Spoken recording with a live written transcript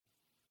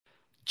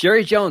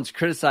Jerry Jones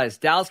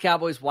criticized Dallas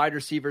Cowboys wide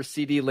receiver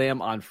CeeDee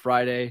Lamb on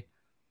Friday.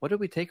 What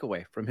did we take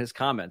away from his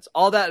comments?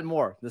 All that and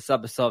more this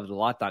episode of the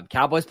Locked On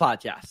Cowboys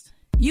podcast.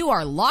 You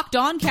are Locked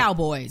On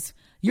Cowboys,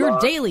 your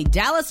daily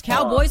Dallas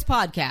Cowboys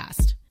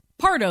podcast.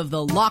 Part of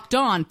the Locked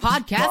On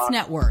Podcast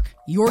Network,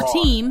 your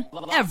team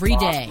every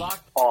day.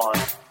 Locked On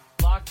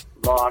Cowboys.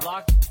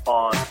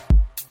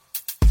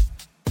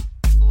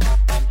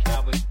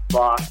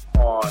 Locked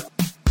On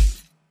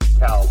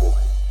Cowboys.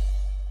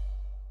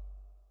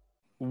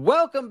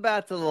 Welcome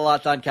back to the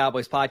Locked On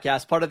Cowboys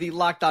podcast, part of the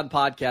Locked On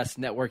Podcast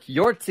Network,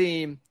 your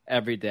team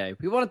every day.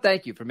 We want to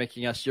thank you for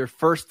making us your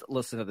first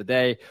listen of the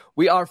day.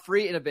 We are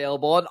free and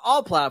available on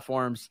all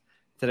platforms.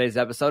 Today's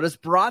episode is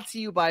brought to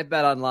you by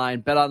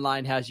BetOnline.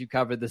 BetOnline has you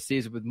covered this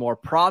season with more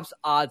props,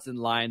 odds, and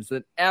lines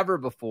than ever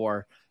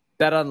before.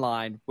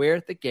 BetOnline,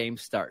 where the game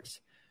starts.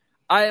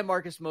 I am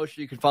Marcus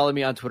Mosher. You can follow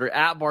me on Twitter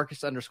at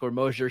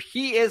Marcus_Mosher.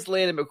 He is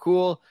Landon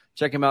McCool.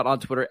 Check him out on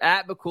Twitter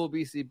at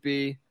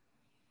McCoolBCB.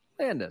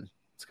 Landon,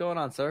 what's going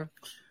on, sir?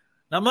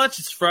 Not much.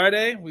 It's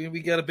Friday. We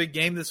got a big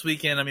game this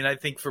weekend. I mean, I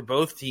think for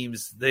both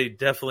teams, they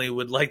definitely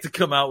would like to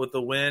come out with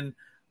a win.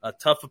 A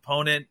tough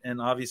opponent,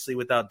 and obviously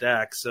without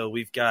Dak, so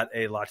we've got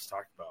a lot to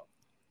talk about.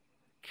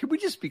 Can we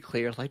just be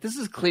clear? Like, this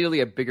is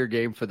clearly a bigger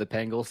game for the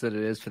Bengals than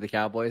it is for the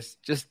Cowboys,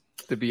 just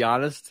to be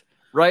honest,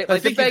 right?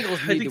 Like, the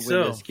Bengals need to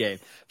win this game.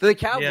 For the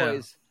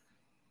Cowboys,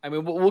 I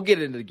mean, we'll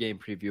get into the game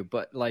preview,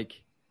 but, like,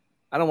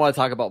 I don't want to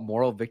talk about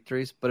moral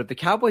victories, but if the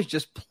Cowboys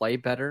just play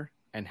better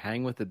and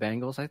hang with the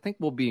Bengals, I think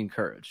we'll be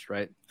encouraged,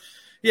 right?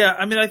 Yeah,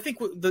 I mean, I think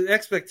the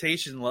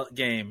expectation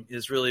game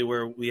is really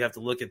where we have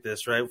to look at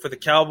this, right? For the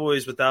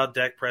Cowboys, without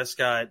Dak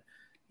Prescott,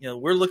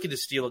 we're looking to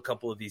steal a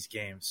couple of these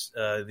games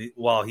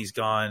while he's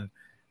gone,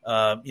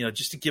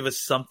 just to give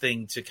us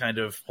something to kind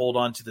of hold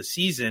on to the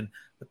season.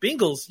 The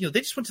Bengals,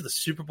 they just went to the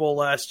Super Bowl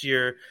last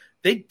year.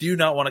 They do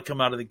not want to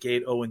come out of the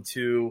gate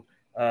 0-2.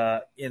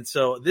 And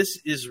so this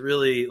is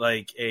really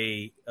like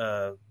a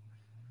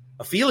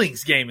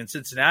feelings game in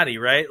Cincinnati,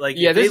 right? Like,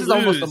 yeah, this is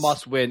almost a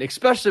must win,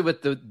 especially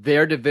with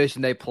their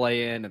division they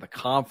play in and the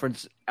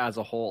conference as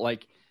a whole.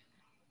 Like,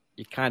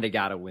 you kind of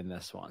got to win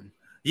this one.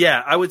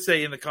 Yeah, I would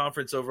say in the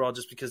conference overall,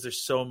 just because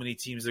there's so many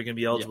teams that are going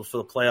to be eligible for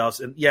the playoffs.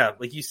 And yeah,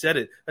 like you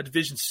said, that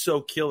division's so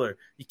killer.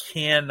 You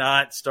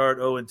cannot start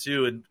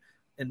 0-2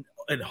 and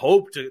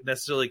hope to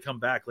necessarily come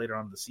back later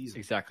on in the season.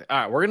 Exactly.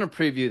 All right, we're going to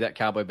preview that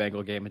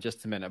Cowboy-Bengal game in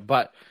just a minute,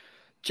 but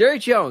Jerry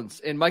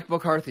Jones and Mike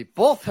McCarthy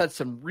both had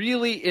some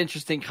really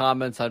interesting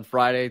comments on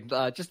Friday,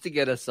 just to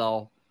get us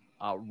all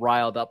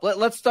riled up.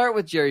 Let's start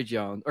with Jerry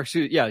Jones,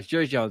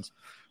 Jerry Jones,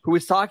 who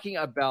was talking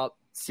about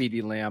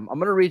CeeDee Lamb. I'm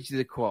going to read you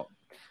the quote.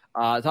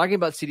 Talking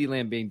about CeeDee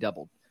Lamb being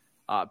doubled.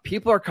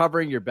 People are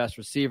covering your best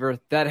receiver.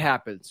 That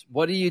happens.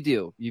 What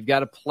do? You've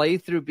got to play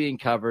through being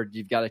covered.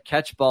 You've got to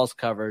catch balls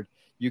covered.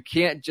 You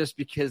can't, just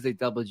because they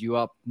doubled you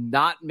up,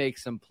 not make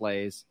some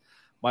plays.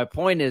 My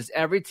point is,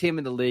 every team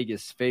in the league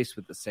is faced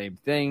with the same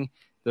thing.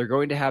 They're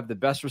going to have the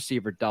best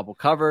receiver double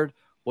covered.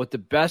 What the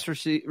best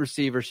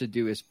receiver should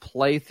do is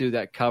play through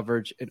that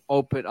coverage and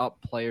open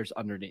up players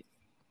underneath.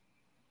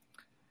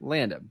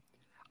 Landon,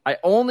 I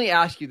only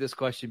ask you this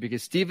question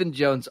because Stephen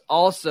Jones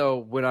also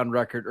went on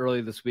record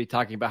earlier this week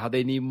talking about how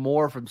they need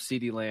more from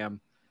CeeDee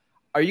Lamb.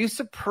 Are you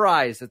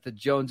surprised that the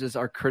Joneses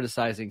are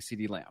criticizing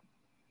CeeDee Lamb?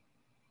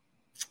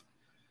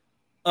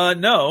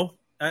 No.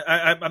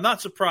 I'm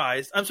not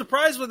surprised. I'm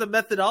surprised with the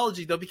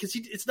methodology, though, because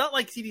it's not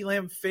like CeeDee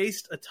Lamb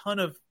faced a ton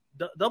of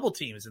double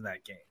teams in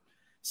that game.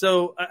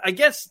 So I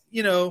guess,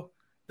 the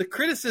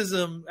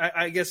criticism,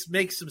 I guess,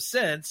 makes some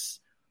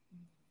sense.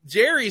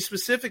 Jerry's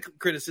specific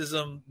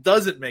criticism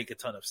doesn't make a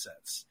ton of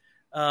sense.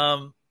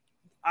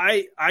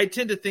 I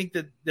tend to think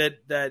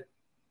that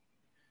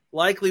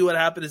likely what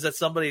happened is that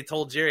somebody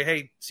told Jerry,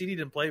 hey, CeeDee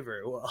didn't play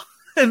very well.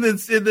 And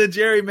then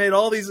Jerry made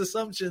all these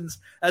assumptions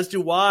as to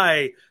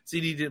why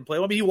CeeDee didn't play.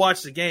 Well, I mean, he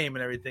watched the game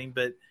and everything,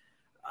 but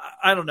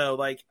I don't know.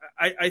 Like,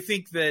 I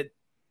think they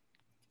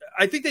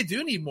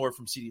do need more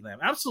from CeeDee Lamb.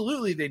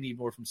 Absolutely, they need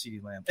more from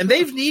CeeDee Lamb, and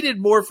they've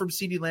needed more from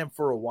CeeDee Lamb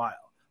for a while.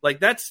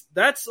 Like, that's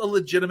a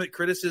legitimate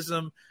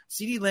criticism.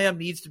 CeeDee Lamb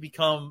needs to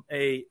become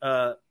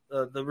the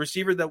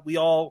receiver that we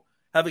all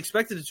have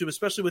expected it to,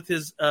 especially with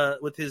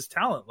his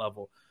talent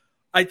level.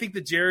 I think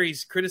that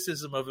Jerry's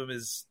criticism of him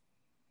is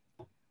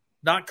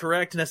not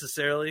correct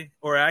necessarily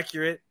or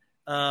accurate,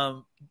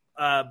 but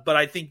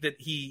I think that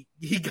he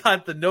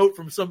got the note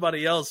from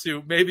somebody else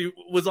who maybe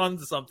was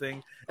onto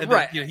something, and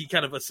then, he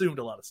kind of assumed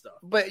a lot of stuff.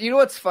 But you know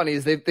what's funny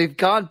is they've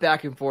gone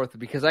back and forth,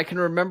 because I can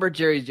remember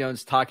Jerry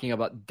Jones talking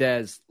about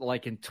Dez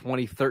like in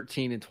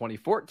 2013 and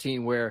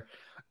 2014,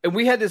 and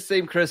we had the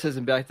same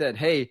criticism back then.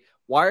 Hey,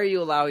 why are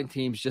you allowing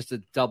teams just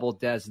to double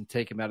Dez and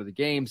take him out of the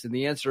games? And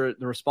the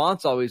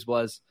response always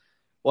was,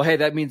 well, hey,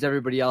 that means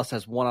everybody else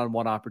has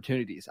one-on-one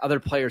opportunities. Other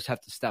players have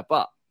to step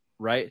up,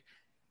 right?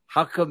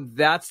 How come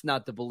that's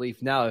not the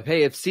belief now? If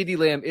CeeDee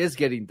Lamb is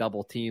getting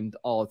double-teamed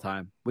all the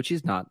time, which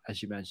he's not,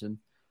 as you mentioned,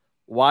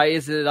 why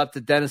isn't it up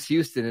to Dennis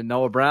Houston and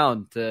Noah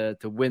Brown to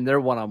win their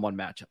one-on-one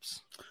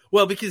matchups?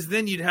 Well, because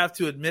then you'd have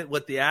to admit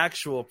what the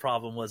actual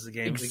problem was the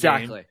game.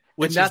 Exactly.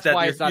 which and is that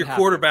why it's not your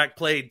happening. quarterback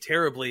played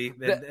terribly,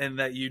 and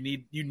that you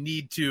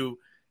need to,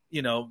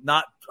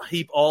 not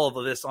heap all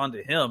of this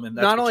onto him. And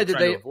that's Not what only you're did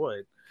trying they to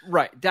avoid.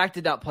 Right, Dak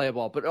did not play a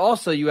ball, but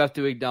also you have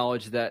to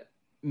acknowledge that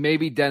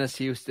maybe Dennis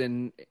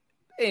Houston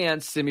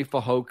and Simi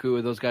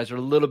Fehoko, those guys are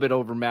a little bit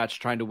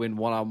overmatched trying to win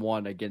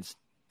one-on-one against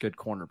good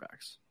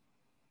cornerbacks.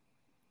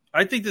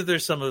 I think that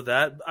there's some of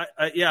that.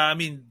 I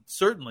mean,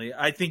 certainly.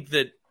 I think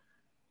the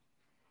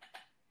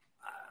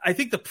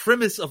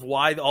premise of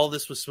why all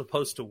this was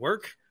supposed to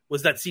work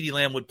was that CeeDee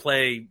Lamb would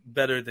play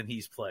better than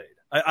he's played.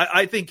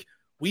 I think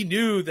we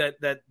knew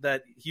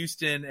that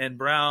Houston and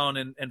Brown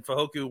and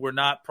Fehoko were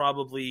not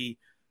probably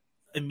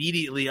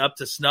immediately up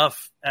to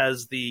snuff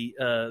as the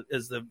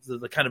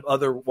kind of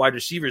other wide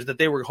receivers, that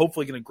they were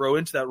hopefully going to grow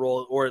into that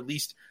role, or at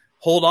least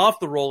hold off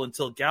the role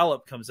until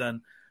Gallup comes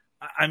in.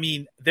 I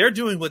mean, they're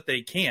doing what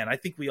they can. I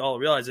think we all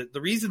realize it. The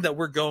reason that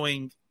we're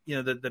going,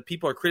 that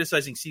people are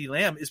criticizing CeeDee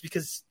Lamb is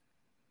because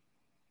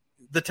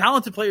the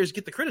talented players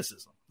get the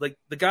criticism. Like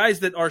the guys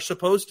that are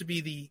supposed to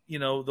be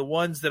the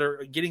ones that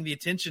are getting the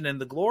attention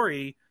and the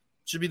glory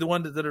should be the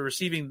ones that are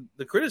receiving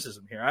the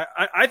criticism here.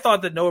 I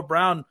thought that Noah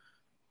Brown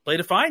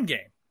played a fine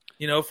game,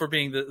 for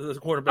being the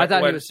quarterback. I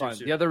thought he was fine.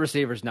 The other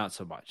receivers, not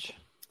so much.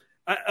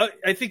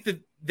 I think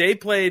that they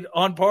played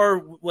on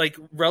par, like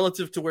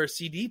relative to where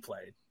CD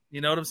played. You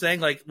know what I'm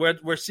saying? Like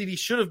where CD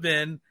should have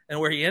been and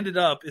where he ended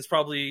up is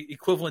probably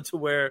equivalent to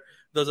where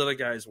those other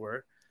guys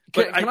were.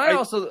 But I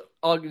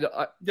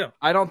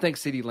don't think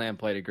CeeDee Lamb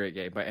played a great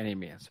game by any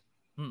means.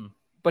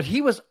 But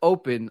he was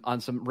open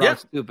on some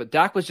routes too. But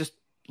Dak was just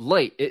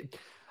late.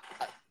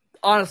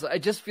 Honestly, I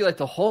just feel like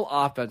the whole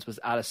offense was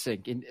out of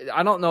sync. And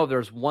I don't know if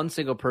there's one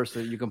single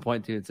person that you can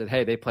point to and said,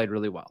 hey, they played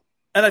really well.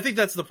 And I think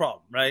that's the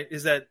problem, right?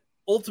 Is that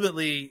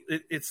ultimately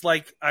it's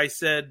like I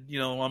said,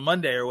 on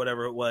Monday or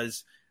whatever it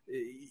was,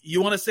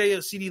 you want to say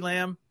it's CeeDee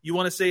Lamb, you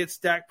want to say it's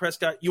Dak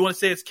Prescott, you want to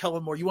say it's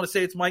Kellen Moore, you want to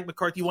say it's Mike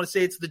McCarthy, you want to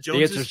say it's the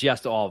Joneses. The answer is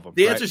yes to all of them.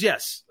 The answer is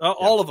yes,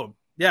 all of them.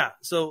 Yeah.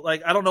 So I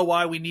don't know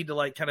why we need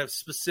to kind of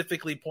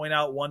specifically point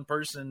out one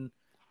person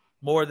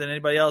more than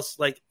anybody else.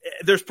 Like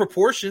there's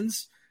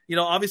proportions.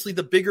 Obviously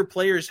the bigger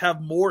players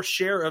have more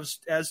share of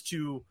as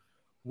to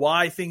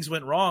why things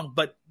went wrong.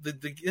 But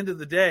the end of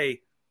the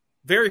day,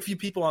 very few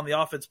people on the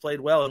offense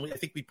played well, and I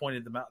think we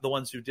pointed them out, the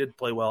ones who did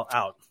play well,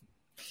 out.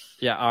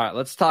 Yeah, all right.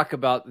 Let's talk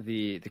about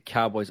the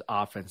Cowboys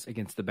offense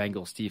against the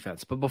Bengals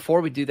defense. But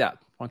before we do that,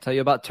 I want to tell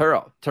you about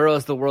Turo. Turo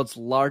is the world's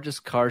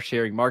largest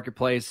car-sharing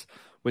marketplace.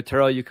 With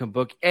Turo, you can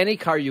book any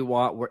car you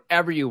want,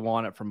 wherever you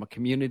want it, from a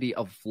community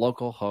of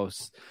local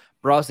hosts.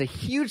 Browse a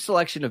huge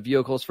selection of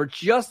vehicles for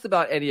just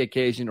about any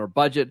occasion or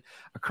budget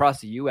across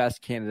the U.S.,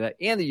 Canada,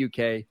 and the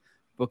U.K.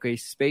 Book a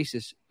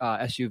spacious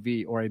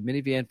SUV or a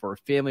minivan for a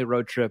family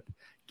road trip.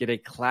 Get a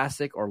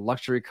classic or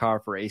luxury car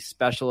for a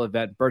special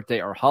event,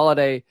 birthday, or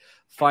holiday.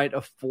 Find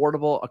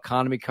affordable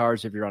economy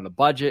cars if you're on a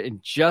budget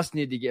and just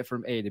need to get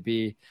from A to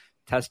B.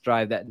 Test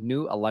drive that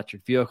new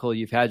electric vehicle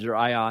you've had your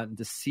eye on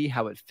to see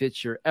how it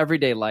fits your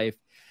everyday life.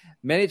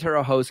 Many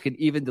Turo hosts can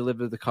even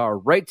deliver the car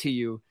right to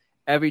you.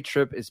 Every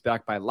trip is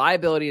backed by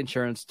liability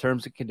insurance.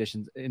 Terms and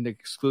conditions and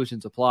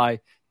exclusions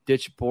apply.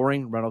 Ditch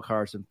boring rental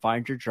cars and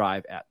find your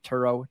drive at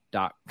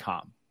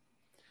Turo.com.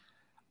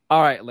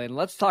 All right, Lane,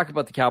 let's talk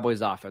about the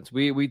Cowboys offense.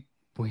 We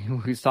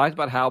talked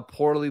about how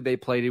poorly they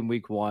played in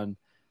week one.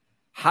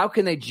 How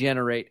can they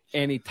generate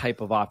any type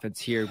of offense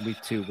here in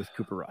week two with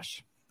Cooper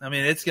Rush? I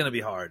mean, it's going to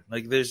be hard.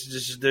 Like there's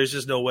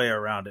just no way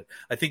around it.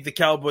 I think the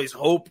Cowboys'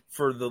 hope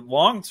for the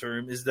long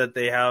term is that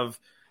they have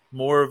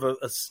more of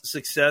a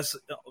success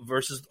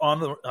versus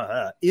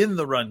in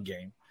the run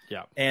game.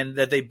 Yeah. And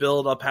that they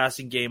build a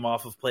passing game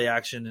off of play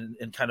action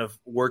and kind of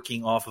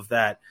working off of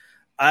that.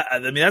 I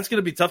mean, that's going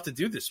to be tough to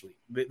do this week.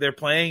 They're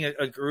playing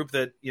a group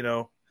that,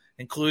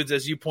 includes,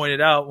 as you pointed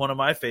out, one of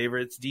my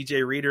favorites,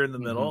 DJ Reader in the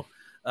middle.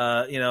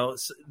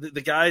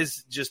 The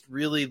guys just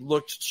really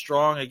looked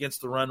strong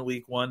against the run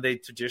week one. They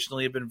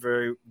traditionally have been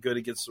very good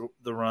against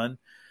the run.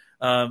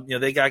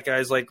 They got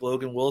guys like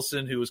Logan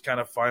Wilson, who was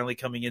kind of finally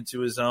coming into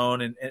his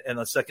own and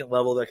a second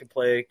level that can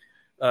play,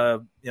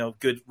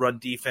 good run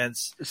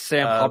defense.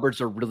 Sam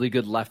Hubbard's a really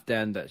good left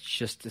end that's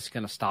just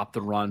going to stop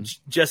the run.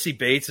 Jesse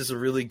Bates is a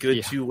really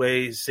good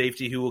two-way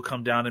safety who will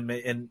come down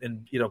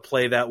and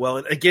play that well.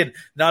 And again,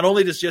 not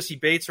only does Jesse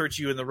Bates hurt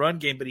you in the run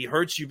game, but he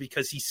hurts you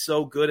because he's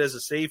so good as a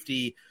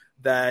safety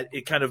that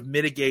it kind of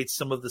mitigates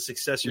some of the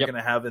success you're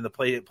going to have in the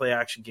play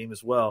action game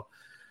as well.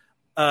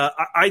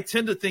 I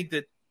tend to think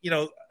that,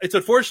 it's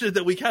unfortunate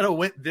that we kind of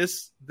went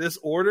this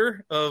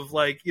order of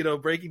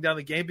breaking down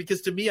the game,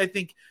 because to me, I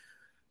think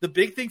the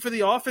big thing for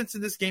the offense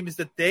in this game is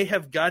that they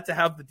have got to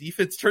have the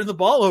defense turn the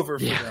ball over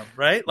for them,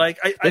 right?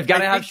 They've got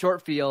to have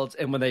short fields,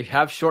 and when they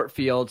have short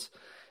fields,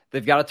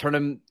 they've got to turn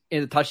them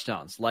into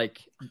touchdowns.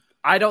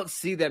 I don't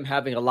see them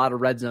having a lot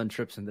of red zone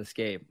trips in this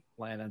game,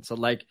 Landon. So,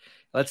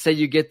 let's say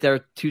you get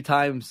there 2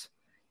 times,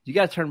 you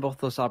got to turn both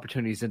those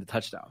opportunities into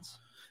touchdowns.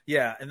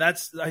 Yeah, and I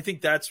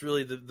think that's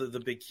really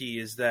the big key,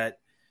 is that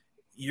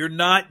you're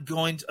not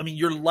going to,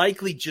 you're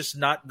likely just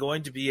not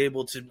going to be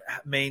able to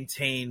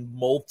maintain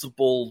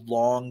multiple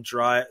long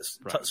drives,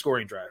 Right.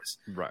 scoring drives.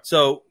 Right.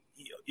 So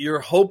you're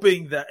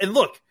hoping that, and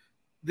look,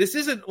 this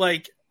isn't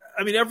like,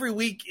 every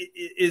week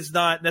is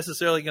not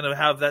necessarily going to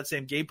have that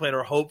same game plan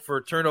or hope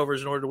for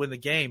turnovers in order to win the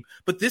game.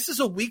 But this is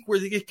a week where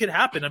it could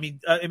happen.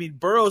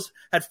 Burrows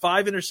had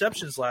 5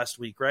 interceptions last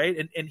week,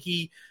 right? And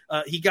he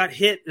got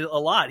hit a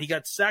lot. He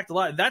got sacked a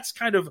lot. And that's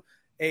kind of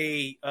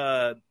a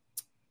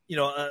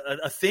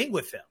thing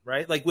with him,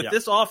 right? Like with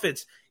this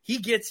offense, he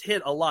gets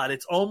hit a lot.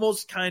 It's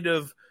almost kind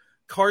of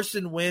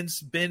Carson Wentz,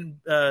 Big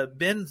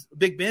Ben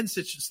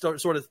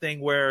sort of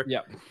thing where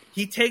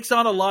he takes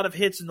on a lot of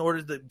hits in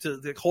order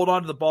to hold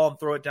on to the ball and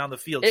throw it down the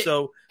field.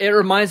 It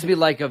reminds me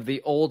like of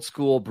the old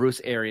school Bruce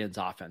Arians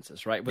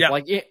offenses, right? With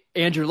like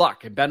Andrew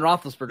Luck and Ben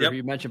Roethlisberger, who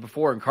you mentioned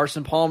before, and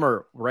Carson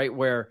Palmer, right?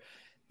 Where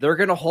they're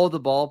going to hold the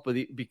ball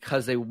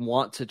because they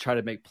want to try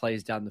to make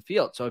plays down the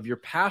field. So if your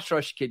pass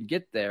rush can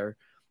get there,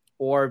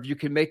 or if you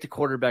can make the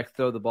quarterback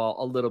throw the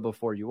ball a little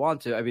before you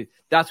want to,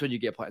 that's when you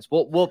get plays.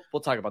 We'll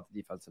talk about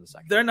the defense in a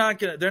second. They're not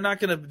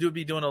gonna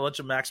be doing a bunch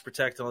of max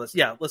protect and all this.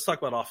 Yeah, let's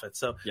talk about offense.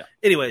 So,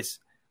 anyways,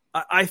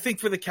 I think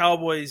for the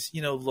Cowboys,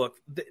 look,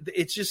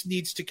 it just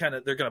needs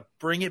to they're gonna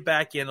bring it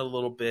back in a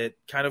little bit,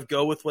 kind of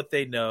go with what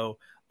they know.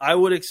 I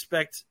would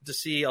expect to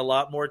see a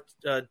lot more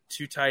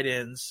 2 tight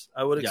ends.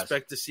 I would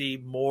expect to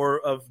see more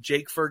of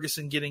Jake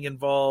Ferguson getting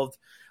involved.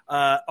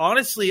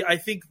 Honestly, I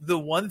think the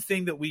one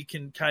thing that we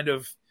can kind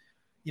of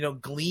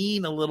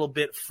glean a little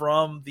bit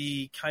from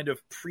the kind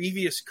of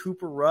previous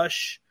Cooper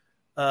Rush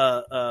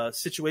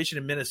situation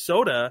in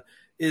Minnesota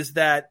is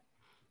that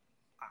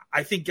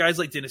I think guys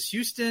like Dennis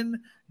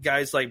Houston,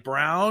 guys like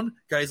Brown,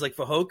 guys like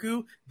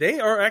Fajoku, they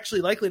are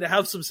actually likely to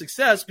have some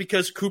success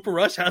because Cooper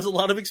Rush has a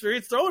lot of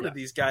experience throwing to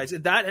these guys.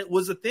 And that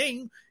was a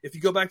thing. If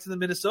you go back to the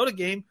Minnesota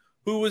game,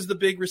 who was the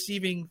big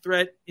receiving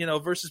threat,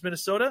 versus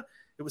Minnesota?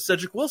 It was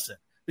Cedric Wilson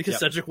because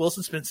Cedric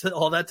Wilson spent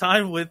all that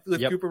time with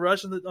Cooper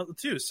Rush and the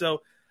two.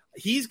 So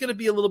he's going to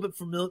be a little bit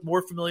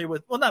more familiar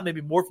with, well, not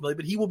maybe more familiar,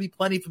 but he will be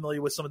plenty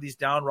familiar with some of these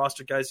down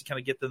roster guys to kind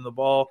of get them the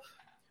ball.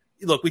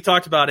 Look, we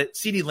talked about it.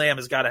 CeeDee Lamb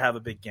has got to have a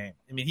big game.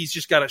 He's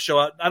just got to show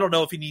up. I don't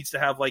know if he needs to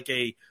have like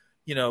a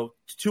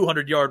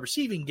 200-yard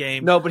receiving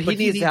game. No, but he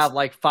needs to have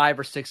like 5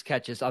 or 6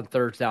 catches on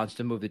third downs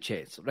to move the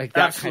chains. Like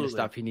that kind of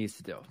stuff he needs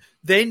to do.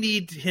 They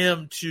need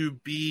him to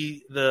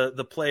be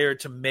the player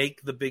to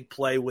make the big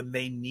play when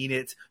they need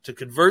it, to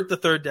convert the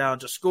third down,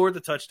 to score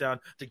the touchdown,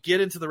 to get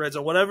into the red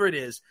zone, whatever it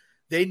is.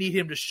 They need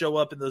him to show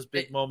up in those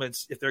big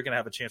moments if they're going to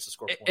have a chance to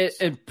score points.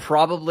 And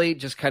probably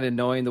just kind of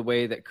knowing the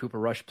way that Cooper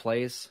Rush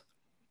plays,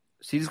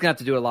 CeeDee's going to have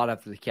to do a lot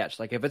after the catch.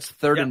 Like if it's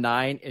 3rd and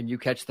 9 and you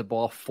catch the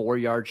ball 4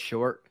 yards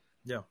short,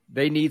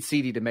 they need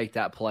CeeDee to make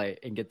that play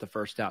and get the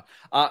first down.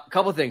 A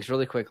couple of things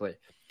really quickly.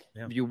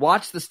 If you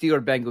watched the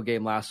Steelers-Bengal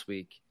game last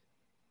week,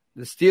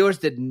 the Steelers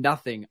did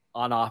nothing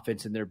on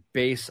offense in their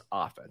base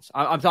offense.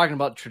 I'm talking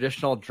about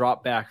traditional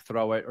drop back,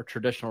 throw it, or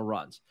traditional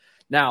runs.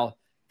 Now,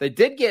 they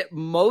did get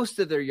most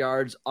of their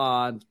yards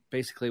on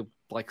basically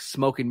like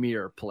smoke and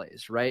mirror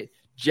plays, right?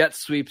 Jet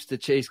sweeps to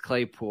Chase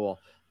Claypool,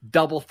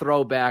 double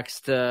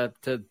throwbacks to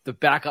the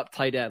backup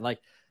tight end. Like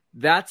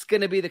that's going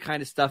to be the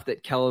kind of stuff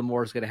that Kellen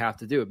Moore is going to have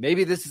to do.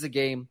 Maybe this is a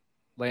game,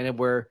 Landon,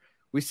 where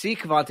we see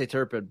Kevontae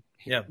Turpin,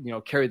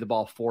 carry the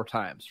ball 4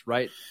 times,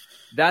 right?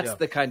 That's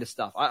the kind of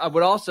stuff. I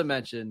would also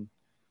mention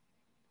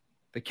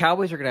the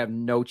Cowboys are going to have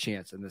no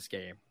chance in this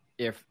game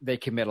if they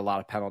commit a lot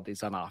of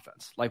penalties on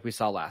offense, like we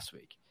saw last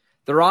week.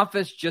 Their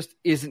offense just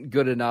isn't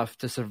good enough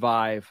to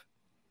survive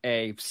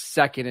a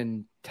 2nd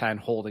and 10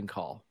 holding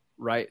call,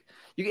 right?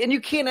 You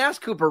can't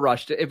ask Cooper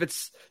Rush if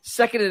it's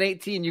 2nd and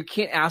 18, you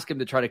can't ask him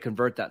to try to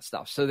convert that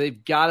stuff. So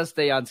they've got to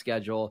stay on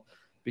schedule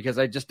because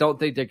I just don't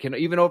think they can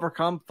even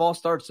overcome false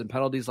starts and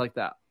penalties like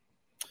that.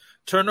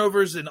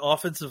 Turnovers and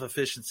offensive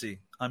efficiency.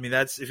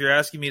 That's, if you're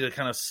asking me to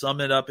kind of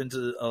sum it up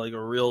into like a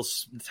real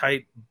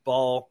tight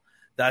ball,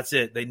 that's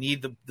it. They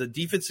need the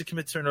defense to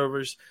commit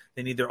turnovers.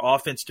 They need their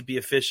offense to be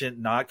efficient,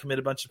 not commit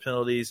a bunch of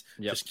penalties.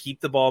 Just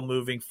keep the ball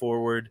moving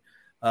forward.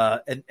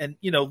 And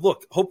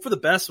look, hope for the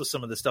best with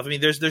some of this stuff.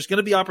 There's going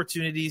to be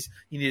opportunities.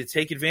 You need to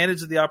take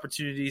advantage of the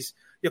opportunities.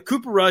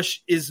 Cooper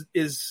Rush is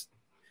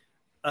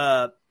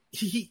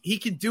he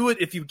can do it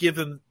if you give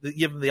him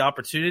the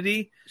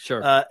opportunity.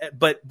 Sure.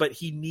 But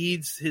he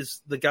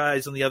needs the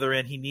guys on the other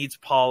end. He needs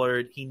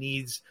Pollard. He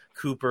needs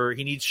Cooper.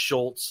 He needs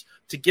Schultz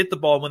to get the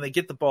ball when they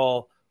get the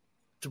ball,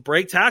 to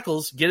break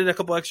tackles, get it a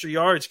couple extra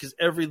yards, because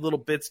every little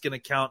bit's going to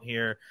count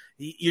here.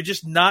 You're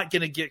just not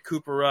going to get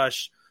Cooper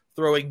Rush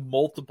throwing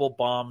multiple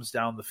bombs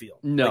down the field.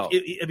 No.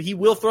 He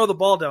will throw the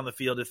ball down the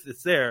field if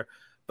it's there,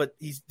 but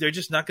they're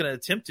just not going to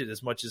attempt it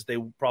as much as they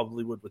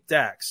probably would with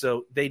Dak.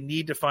 So they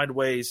need to find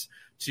ways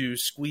to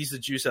squeeze the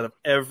juice out of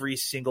every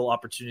single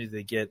opportunity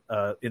they get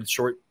in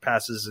short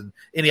passes and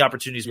any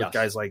opportunities with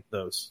guys like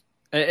those.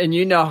 And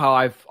you know how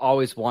I've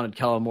always wanted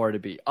Kellen Moore to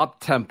be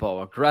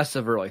up-tempo,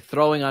 aggressive early,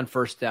 throwing on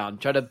first down,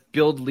 try to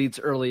build leads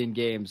early in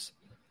games.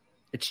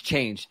 It's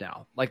changed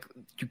now. Like,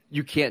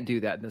 you can't do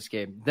that in this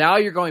game. Now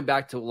you're going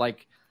back to,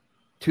 like,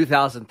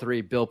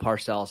 2003 Bill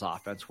Parcells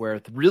offense, where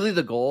really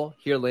the goal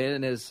here,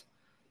 Landon, is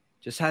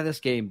just have this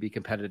game be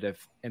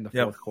competitive in the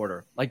fourth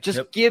quarter. Like,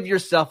 just give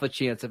yourself a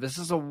chance. If this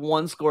is a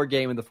one-score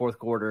game in the fourth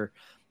quarter,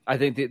 I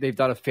think they've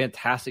done a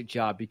fantastic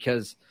job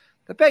because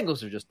the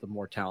Bengals are just the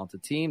more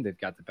talented team. They've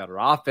got the better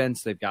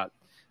offense. They've got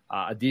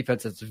a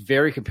defense that's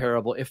very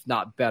comparable, if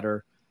not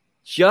better.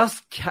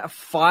 Just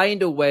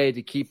find a way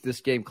to keep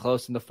this game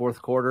close in the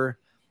fourth quarter.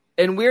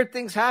 And weird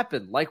things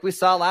happen, like we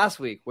saw last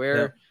week,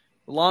 where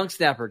the long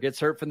snapper gets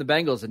hurt from the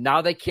Bengals, and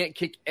now they can't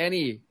kick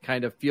any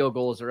kind of field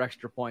goals or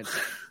extra points.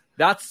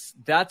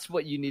 That's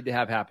what you need to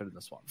have happen in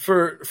this one.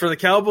 For the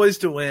Cowboys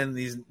to win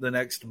the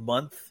next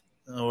month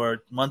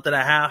or month and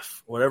a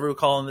half, whatever we're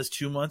calling this,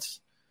 2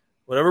 months,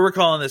 whatever we're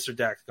calling this, or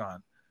Dak's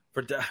gone.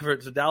 For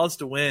Dallas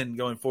to win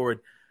going forward,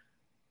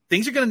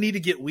 things are going to need to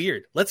get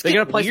weird. Let's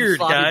get weird,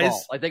 guys.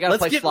 Ball. Like, they got to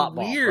play slot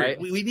ball, right?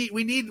 We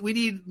need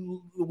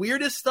the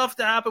weirdest stuff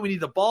to happen. We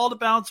need the ball to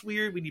bounce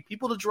weird. We need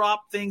people to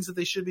drop things that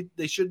they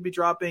shouldn't be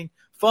dropping.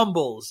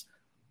 Fumbles,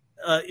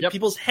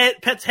 people's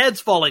pets' heads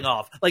falling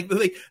off. Like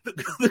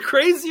the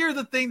crazier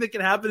the thing that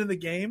can happen in the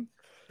game,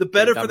 the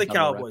better for the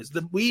Cowboys.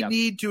 We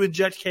need to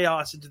inject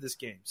chaos into this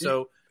game.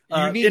 So.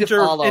 You need to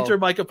follow. Enter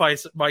Micah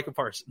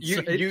Parsons.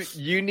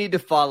 You need to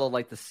follow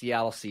like the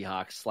Seattle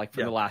Seahawks, like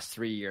for the last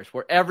 3 years,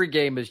 where every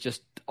game is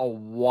just a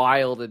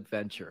wild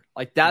adventure.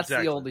 Like, that's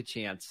the only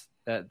chance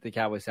that the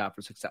Cowboys have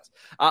for success.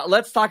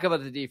 Let's talk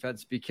about the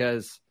defense,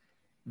 because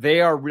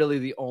they are really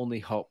the only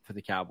hope for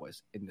the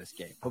Cowboys in this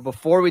game. But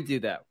before we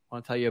do that, I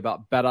want to tell you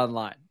about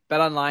BetOnline.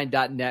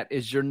 BetOnline.net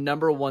is your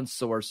number one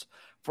source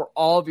for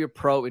all of your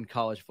pro and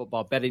college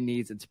football betting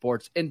needs and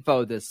sports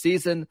info this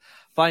season.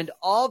 Find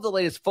all the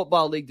latest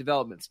football league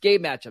developments,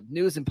 game matchup,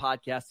 news, and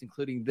podcasts,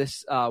 including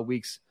this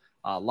week's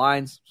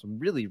lines. Some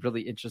really,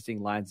 really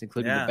interesting lines,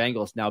 including the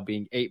Bengals now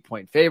being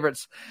 8-point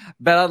favorites.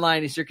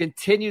 BetOnline is your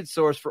continued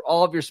source for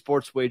all of your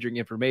sports wagering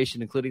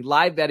information, including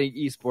live betting,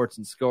 esports,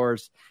 and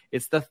scores.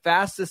 It's the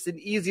fastest and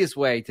easiest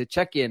way to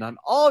check in on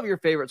all of your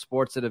favorite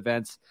sports and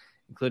events,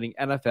 including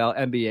NFL,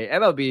 NBA,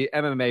 MLB,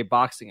 MMA,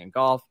 boxing, and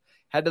golf.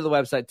 Head to the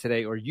website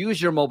today or use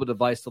your mobile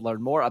device to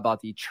learn more about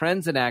the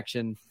trends in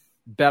action.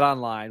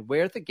 BetOnline,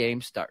 where the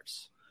game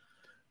starts.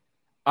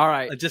 All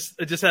right. I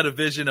just had a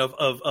vision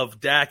of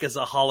Dak as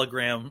a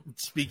hologram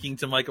speaking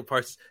to Micah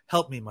Parsons.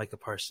 Help me, Micah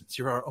Parsons.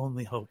 You're our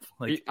only hope.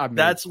 Like, I mean,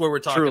 that's what we're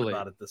talking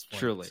about at this point.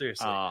 Truly.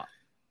 Seriously.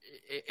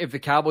 If the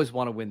Cowboys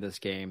want to win this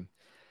game,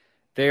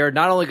 they are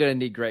not only going to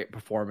need great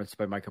performance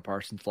by Micah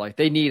Parsons, like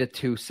they need a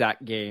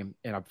 2-sack game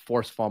and a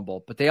forced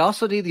fumble, but they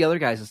also need the other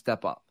guys to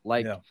step up.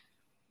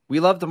 We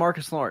love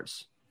DeMarcus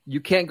Lawrence. You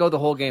can't go the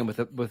whole game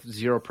with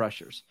zero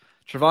pressures.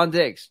 Trevon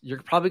Diggs,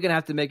 you're probably going to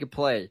have to make a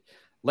play.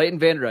 Leighton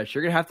Vander Esch,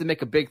 you're going to have to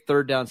make a big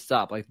third down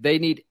stop. Like, they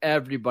need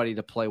everybody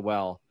to play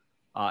well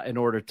in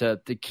order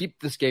to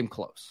keep this game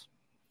close.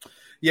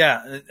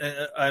 Yeah,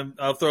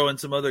 I'll throw in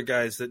some other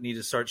guys that need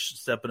to start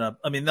stepping up.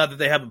 I mean, not that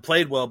they haven't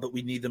played well, but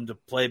we need them to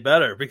play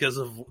better because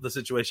of the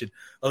situation.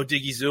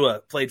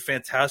 Odigizua played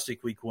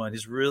fantastic week 1.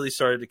 He's really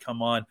started to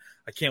come on.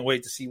 I can't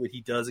wait to see what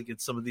he does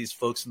against some of these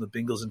folks in the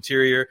Bengals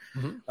interior.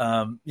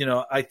 Mm-hmm.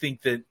 I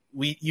think that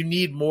you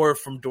need more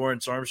from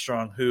Dorrance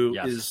Armstrong, who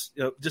is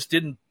just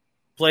didn't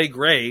play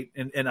great,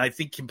 and I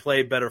think can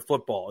play better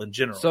football in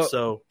general.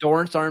 So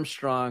Dorrance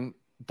Armstrong,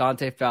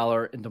 Dante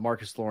Fowler, and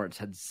DeMarcus Lawrence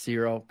had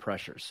zero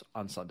pressures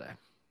on Sunday.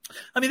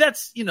 I mean,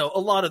 that's, a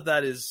lot of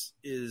that is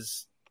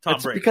Tom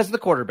Brady. Because of the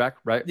quarterback,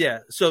 right? Yeah.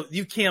 So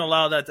you can't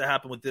allow that to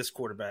happen with this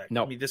quarterback.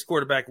 No. I mean, this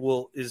quarterback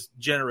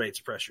generates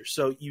pressure.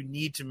 So you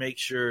need to make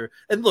sure.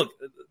 And look,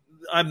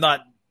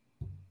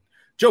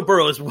 Joe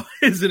Burrow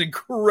is an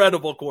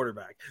incredible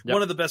quarterback. Yep.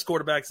 One of the best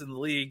quarterbacks in the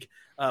league.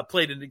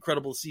 Played an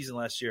incredible season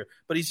last year,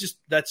 but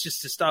that's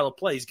just his style of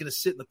play. He's going to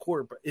sit in the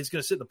quarterback. He's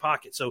going to sit in the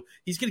pocket. So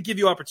he's going to give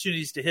you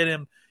opportunities to hit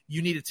him.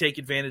 You need to take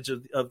advantage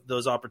of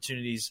those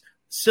opportunities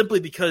simply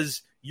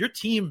because your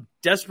team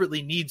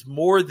desperately needs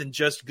more than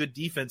just good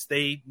defense.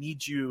 They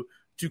need you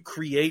to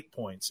create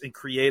points and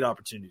create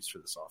opportunities for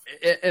this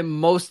offense. And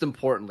most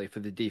importantly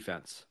for the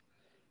defense,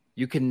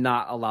 you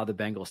cannot allow the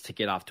Bengals to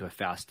get off to a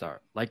fast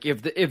start. Like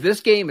if this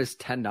game is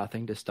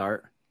 10-0 to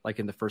start, like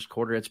in the first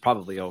quarter, it's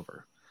probably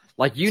over.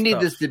 Like, you need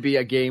this to be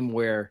a game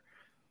where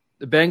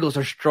the Bengals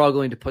are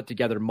struggling to put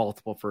together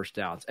multiple first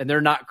downs, and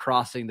they're not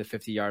crossing the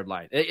 50-yard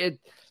line.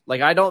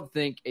 I don't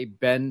think a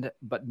bend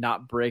but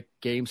not break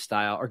game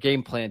style or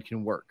game plan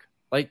can work.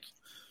 Like,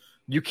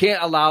 you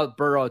can't allow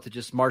Burrow to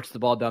just march the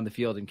ball down the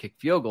field and kick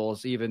field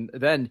goals. Even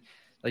then,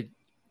 like,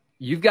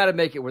 you've got to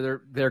make it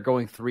where they're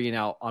going 3 and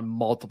out on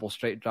multiple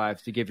straight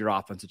drives to give your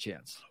offense a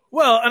chance.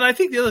 Well, and I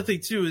think the other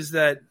thing too is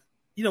that,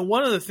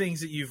 one of the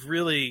things that you've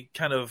really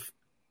kind of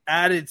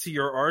added to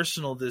your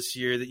arsenal this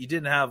year that you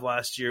didn't have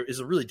last year is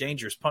a really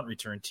dangerous punt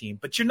return team.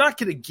 But you're not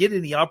going to get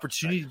any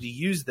opportunity to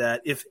use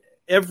that if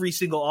every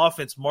single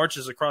offense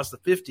marches across the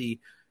 50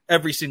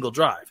 every single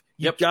drive.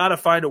 You've got to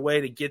find a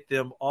way to get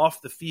them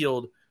off the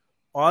field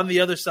on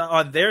the other side,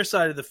 on their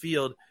side of the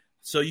field,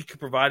 so you can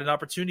provide an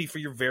opportunity for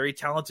your very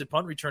talented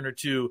punt returner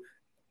to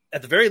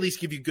at the very least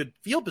give you good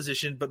field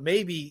position, but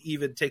maybe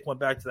even take one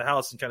back to the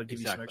house and kind of give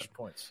you some extra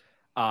points.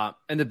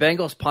 And the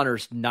Bengals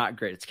punter's not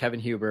great. It's Kevin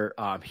Huber.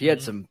 He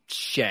had some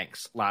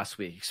shanks last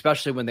week,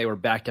 especially when they were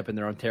backed up in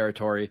their own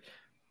territory.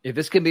 If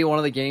this can be one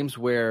of the games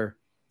where,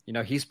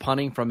 he's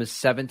punting from his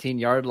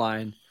 17-yard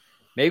line,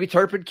 maybe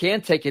Turpin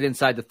can take it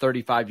inside the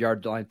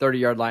 35-yard line,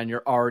 30-yard line.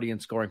 You're already in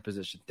scoring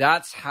position.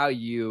 That's how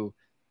you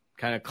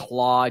kind of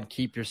claw and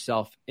keep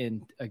yourself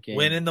in a game.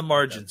 Win in the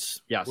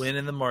margins. Yes. Win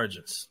in the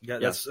margins.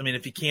 Yes. I mean,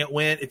 if you can't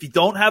win, if you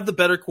don't have the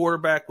better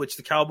quarterback, which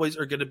the Cowboys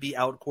are going to be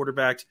out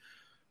quarterbacked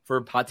for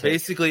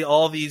basically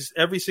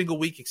every single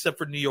week except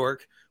for New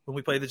York when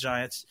we play the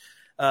Giants.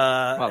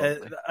 I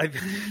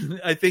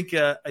think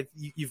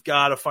you've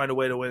got to find a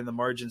way to win in the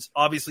margins.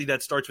 Obviously,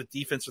 that starts with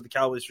defense for the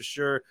Cowboys for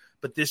sure,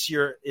 but this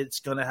year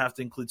it's going to have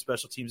to include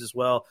special teams as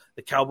well.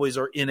 The Cowboys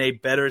are in a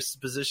better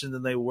position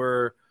than they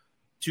were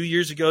 2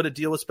 years ago to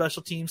deal with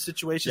special team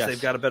situations. Yes.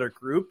 They've got a better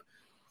group.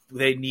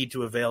 They need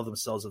to avail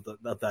themselves of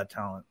that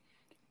talent.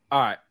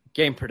 All right,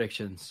 game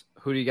predictions.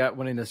 Who do you got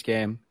winning this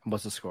game, and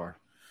what's the score?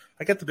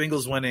 I got the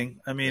Bengals winning.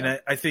 I mean,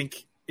 I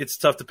think it's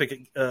tough to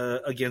pick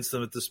against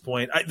them at this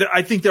point.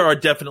 I think there are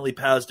definitely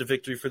paths to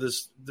victory for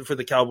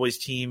the Cowboys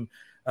team.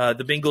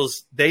 The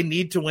Bengals, they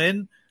need to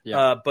win,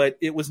 but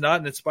it was not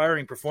an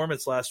inspiring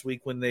performance last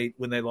week when they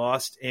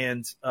lost,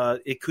 and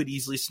it could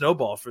easily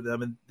snowball for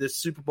them. And this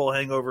Super Bowl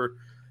hangover,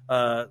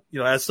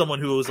 as someone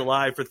who was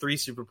alive for 3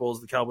 Super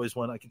Bowls the Cowboys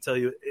won, I can tell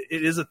you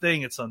it is a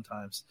thing at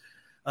sometimes.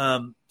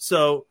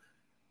 So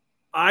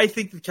I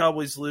think the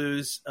Cowboys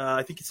lose.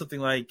 I think it's something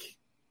like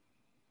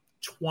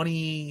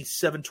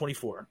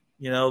 27-24.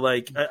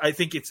 I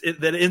think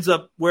that ends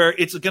up where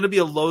it's going to be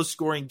a low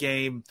scoring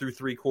game through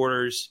 3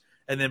 quarters.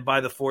 And then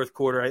by the 4th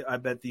quarter, I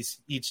bet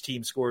each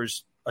team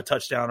scores a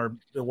touchdown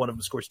or one of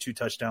them scores 2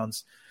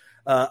 touchdowns.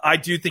 I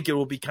do think it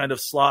will be kind of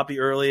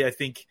sloppy early. I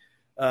think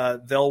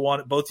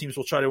both teams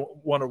will try to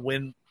want to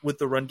win with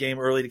the run game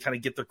early to kind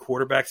of get their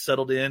quarterback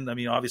settled in. I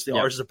mean, obviously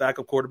ours is a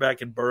backup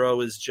quarterback and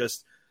Burrow is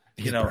just,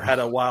 had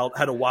a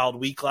wild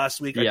week last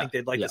week. I think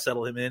they'd like to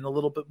settle him in a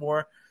little bit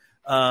more.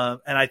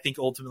 And I think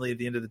ultimately at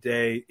the end of the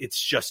day,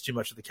 it's just too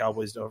much for the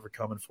Cowboys to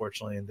overcome,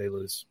 unfortunately, and they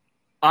lose.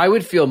 I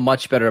would feel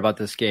much better about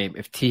this game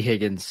if T.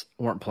 Higgins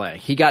weren't playing.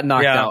 He got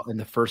knocked out in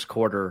the first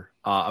quarter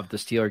of the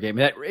Steeler game.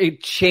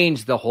 It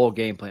changed the whole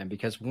game plan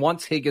because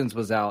once Higgins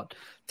was out,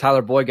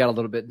 Tyler Boyd got a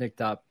little bit nicked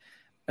up.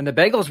 And the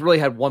Bengals really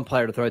had one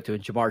player to throw it to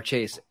in Jamar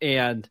Chase.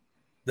 And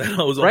that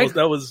was almost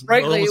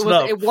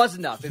enough. It was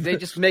enough. If they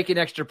just make an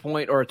extra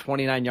point or a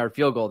 29-yard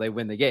field goal, they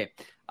win the game.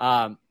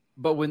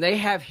 But when they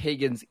have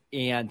Higgins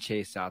and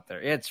Chase out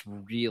there, it's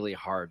really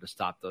hard to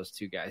stop those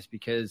two guys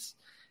because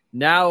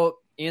now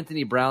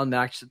Anthony Brown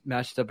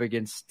matched up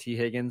against T.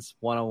 Higgins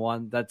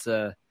 1-on-1. That's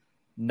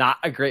not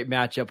a great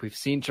matchup. We've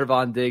seen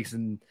Trevon Diggs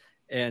and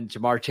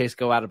Jamar Chase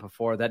go at it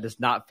before. That does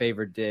not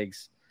favor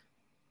Diggs.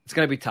 It's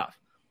going to be tough.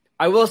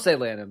 I will say,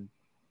 Landon,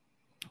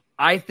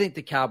 I think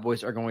the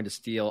Cowboys are going to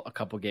steal a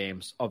couple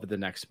games over the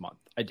next month.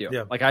 I do.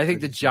 Yeah, I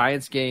think the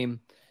Giants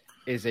game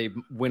is a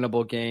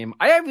winnable game.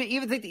 I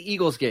even think the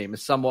Eagles game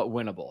is somewhat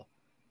winnable.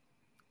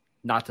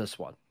 Not this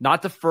one.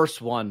 Not the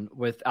first one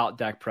without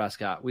Dak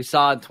Prescott. We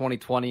saw in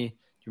 2020, you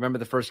remember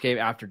the first game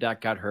after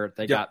Dak got hurt?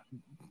 They got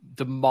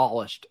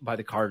demolished by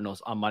the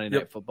Cardinals on Monday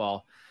Night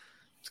Football.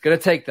 It's going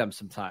to take them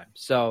some time.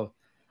 So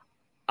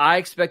I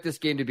expect this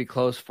game to be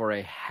close for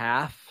a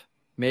half,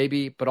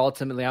 maybe, but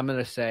ultimately I'm going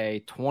to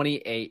say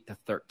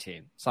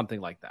 28-13, something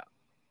like that.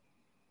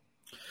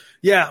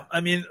 Yeah, I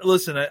mean,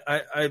 listen,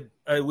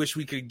 I wish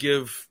we could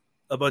give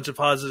a bunch of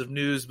positive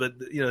news, but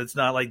it's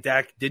not like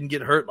Dak didn't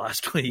get hurt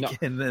last week.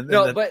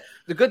 No. But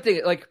the good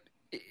thing,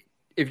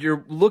 if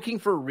you're looking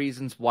for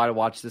reasons why to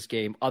watch this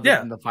game other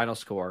than the final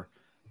score,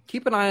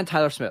 keep an eye on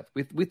Tyler Smith.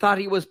 We thought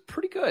he was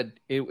pretty good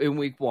in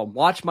week 1.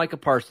 Watch Micah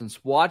Parsons.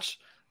 Watch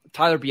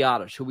Tyler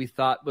Biadasz, who we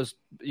thought was,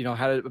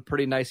 had a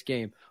pretty nice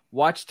game.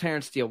 Watch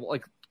Terrence Steele.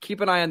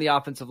 Keep an eye on the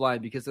offensive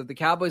line because if the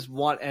Cowboys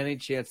want any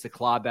chance to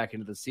claw back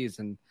into the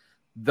season,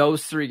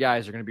 those 3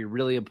 guys are going to be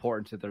really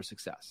important to their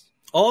success.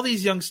 All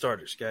these young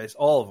starters, guys,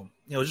 all of them,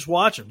 just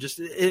watch them. Just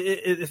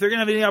if they're going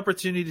to have any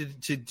opportunity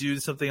to do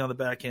something on the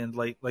back end,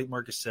 like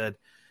Marcus said,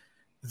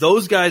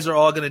 those guys are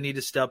all going to need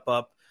to step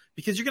up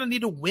because you're going to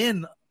need to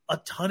win a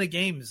ton of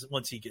games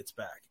once he gets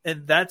back.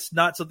 And that's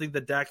not something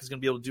that Dak is going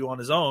to be able to do on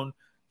his own.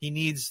 He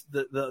needs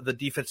the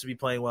defense to be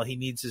playing well. He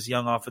needs his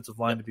young offensive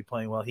line to be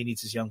playing well. He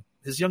needs his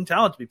young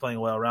talent to be playing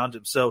well around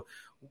him. So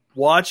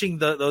watching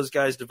those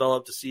guys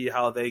develop to see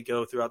how they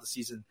go throughout the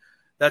season,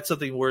 that's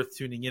something worth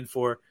tuning in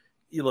for.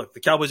 Look, the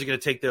Cowboys are going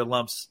to take their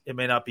lumps. It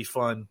may not be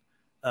fun,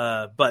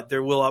 but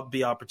there will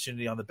be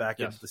opportunity on the back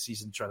end of the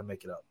season to try to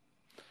make it up.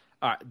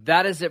 All right,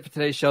 that is it for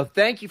today's show.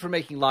 Thank you for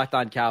making Locked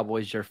On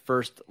Cowboys your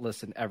first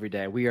listen every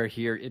day. We are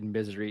here in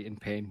misery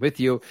and pain with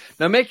you.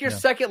 Now make your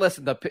second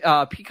listen, the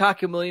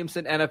Peacock and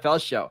Williamson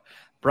NFL show.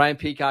 Brian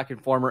Peacock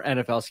and former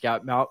NFL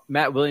scout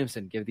Matt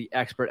Williamson give the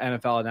expert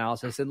NFL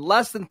analysis in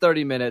less than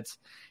 30 minutes.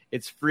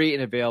 It's free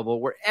and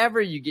available wherever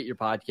you get your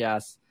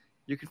podcasts.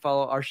 You can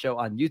follow our show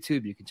on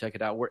YouTube. You can check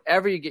it out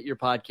wherever you get your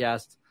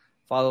podcasts.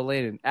 Follow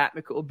Landon at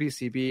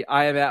McCoolBCB.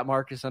 I am at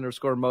Marcus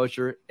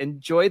 _Mosher.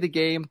 Enjoy the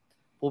game.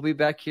 We'll be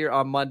back here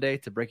on Monday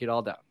to break it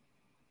all down.